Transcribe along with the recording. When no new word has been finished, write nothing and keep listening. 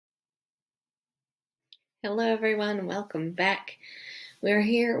Hello everyone, welcome back. We're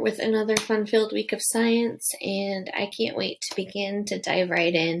here with another fun-filled week of science, and I can't wait to begin to dive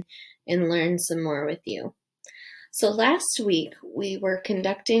right in and learn some more with you. So last week we were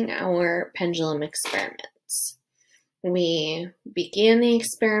conducting our pendulum experiments. We began the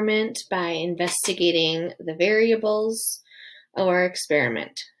experiment by investigating the variables of our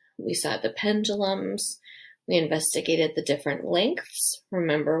experiment. We saw the pendulums, we investigated the different lengths.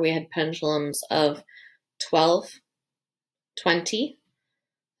 Remember, we had pendulums of 12, 20,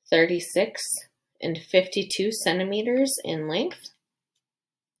 36, and 52 centimeters in length.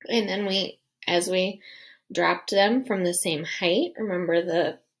 And then as we dropped them from the same height,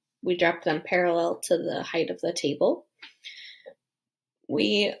 remember we dropped them parallel to the height of the table,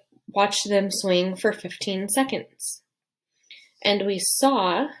 we watched them swing for 15 seconds. And we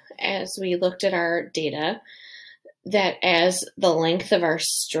saw, as we looked at our data, that as the length of our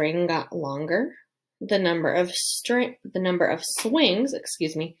string got longer, the number of swings,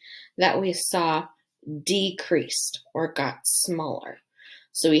 that we saw decreased or got smaller.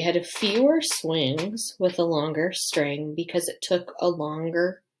 So we had fewer swings with a longer string because it took a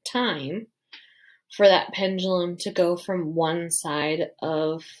longer time for that pendulum to go from one side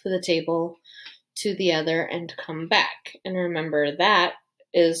of the table to the other and come back. And remember, that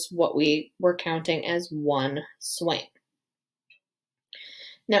is what we were counting as one swing.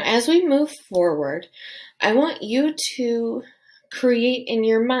 Now, as we move forward, I want you to create in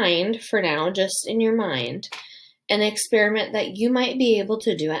your mind, for now, just in your mind, an experiment that you might be able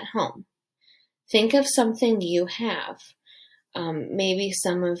to do at home. Think of something you have. Maybe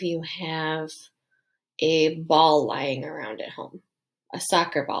some of you have a ball lying around at home, a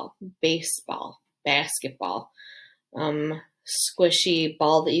soccer ball, baseball, basketball, squishy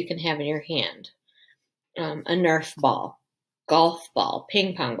ball that you can have in your hand, a Nerf ball, golf ball,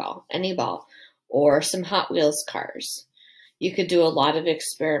 ping pong ball, any ball, or some Hot Wheels cars. You could do a lot of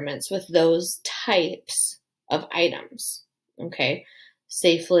experiments with those types of items, okay?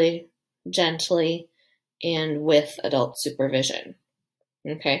 Safely, gently, and with adult supervision,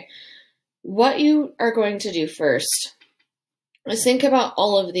 okay? What you are going to do first is think about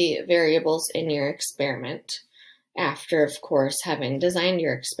all of the variables in your experiment after, of course, having designed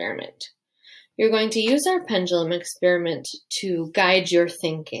your experiment. You're going to use our pendulum experiment to guide your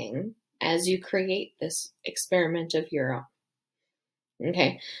thinking as you create this experiment of your own.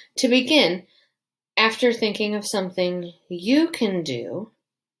 Okay, to begin, after thinking of something you can do,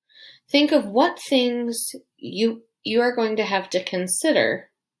 think of what things you are going to have to consider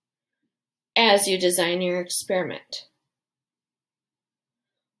as you design your experiment.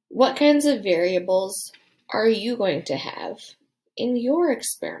 What kinds of variables are you going to have in your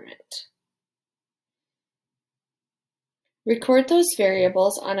experiment? Record those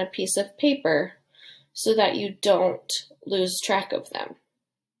variables on a piece of paper so that you don't lose track of them.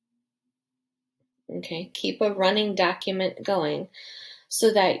 Okay, keep a running document going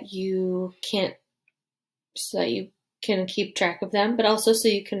so that you can keep track of them, but also so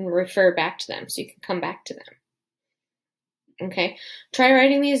you can refer back to them, so you can come back to them. Okay, try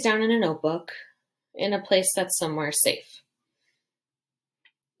writing these down in a notebook in a place that's somewhere safe.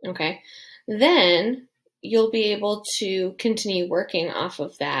 Okay, then you'll be able to continue working off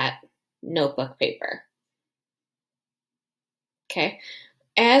of that notebook paper. Okay,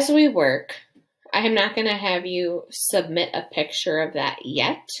 as we work, I am not going to have you submit a picture of that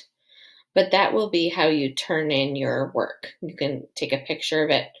yet, but that will be how you turn in your work. You can take a picture of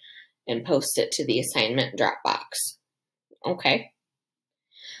it and post it to the assignment Dropbox. Okay.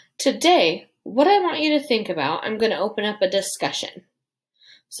 Today, what I want you to think about, I'm going to open up a discussion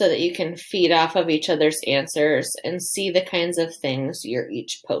so that you can feed off of each other's answers and see the kinds of things you're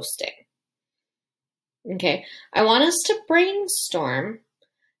each posting. Okay, I want us to brainstorm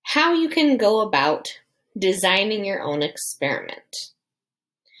how you can go about designing your own experiment.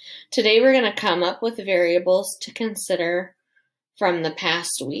 Today we're going to come up with variables to consider from the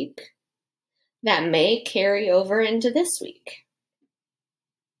past week that may carry over into this week.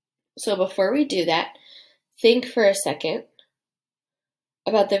 So before we do that, think for a second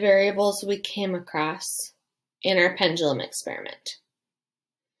about the variables we came across in our pendulum experiment.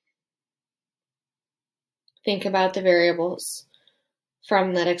 Think about the variables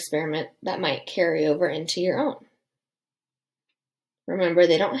from that experiment that might carry over into your own. Remember,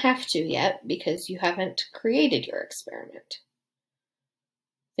 they don't have to yet because you haven't created your experiment.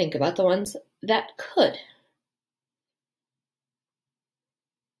 Think about the ones that could.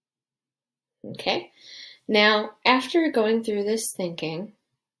 Okay, now after going through this thinking,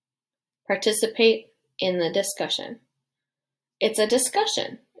 participate in the discussion. It's a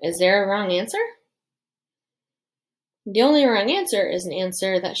discussion. Is there a wrong answer? The only wrong answer is an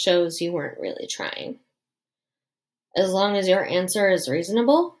answer that shows you weren't really trying. As long as your answer is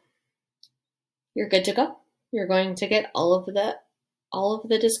reasonable, you're good to go. You're going to get all of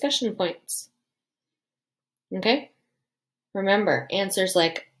the discussion points. Okay? Remember, answers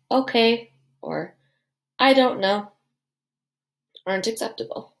like okay or I don't know aren't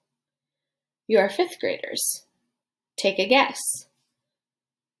acceptable. You are fifth graders. Take a guess.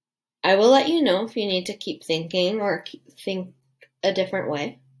 I will let you know if you need to keep thinking or think a different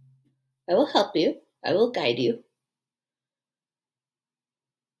way. I will help you. I will guide you.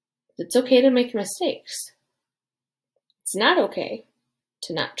 It's okay to make mistakes. It's not okay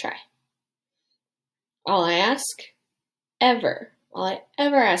to not try. All I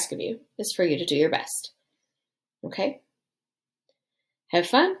ever ask of you is for you to do your best. Okay? Have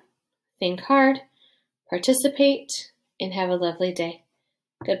fun, think hard, participate, and have a lovely day.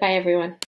 Goodbye, everyone.